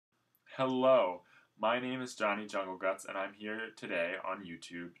Hello, my name is Johnnie JungleGuts, and I'm here today on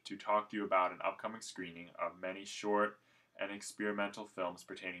YouTube to talk to you about an upcoming screening of many short and experimental films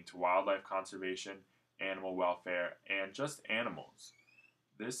pertaining to wildlife conservation, animal welfare, and just animals.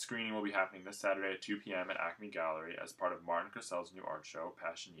 This screening will be happening this Saturday at 2 p.m. at ACME Gallery as part of Martin Kersels' new art show,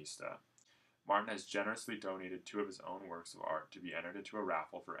 Passionista. Martin has generously donated 2 of his own works of art to be entered into a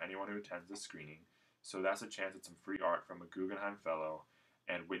raffle for anyone who attends the screening, so that's a chance at some free art from a Guggenheim Fellow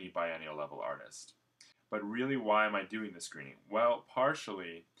and Whitney Biennial level artist. But really, why am I doing this screening? Well,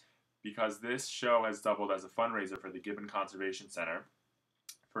 partially because this show has doubled as a fundraiser for the Gibbon Conservation Center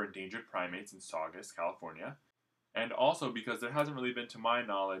for endangered primates in Saugus, California, and also because there hasn't really been, to my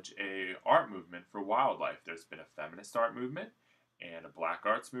knowledge, a art movement for wildlife. There's been a feminist art movement, and a black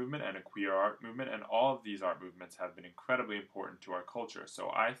arts movement, and a queer art movement, and all of these art movements have been incredibly important to our culture, so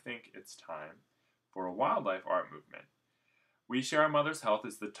I think it's time for a wildlife art movement. We Share Our Mother's Health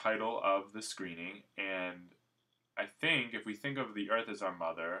is the title of the screening, and I think if we think of the earth as our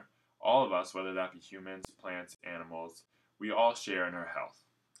mother, all of us, whether that be humans, plants, animals, we all share in her health.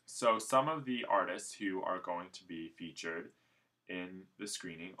 So some of the artists who are going to be featured in the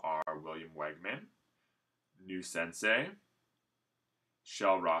screening are William Wegman, Nue Sensae,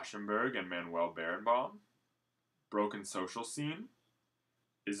 Jxel Rajchenberg and Manuel Barenboim, Broken Social Scene,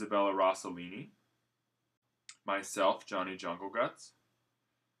 Isabella Rossellini, myself, Johnnie JungleGuts,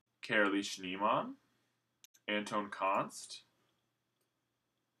 Carolee Schneeman, Antone Konst,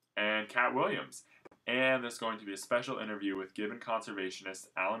 and Katt Williams. And there's going to be a special interview with Gibbon conservationist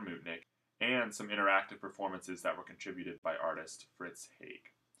Alan Mootnick and some interactive performances that were contributed by artist Fritz Haeg.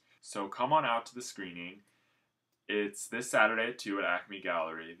 So come on out to the screening. It's this Saturday at 2 at ACME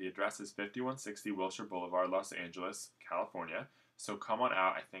Gallery. The address is 5160 Wilshire Boulevard, Los Angeles, California. So come on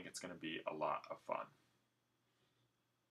out. I think it's going to be a lot of fun.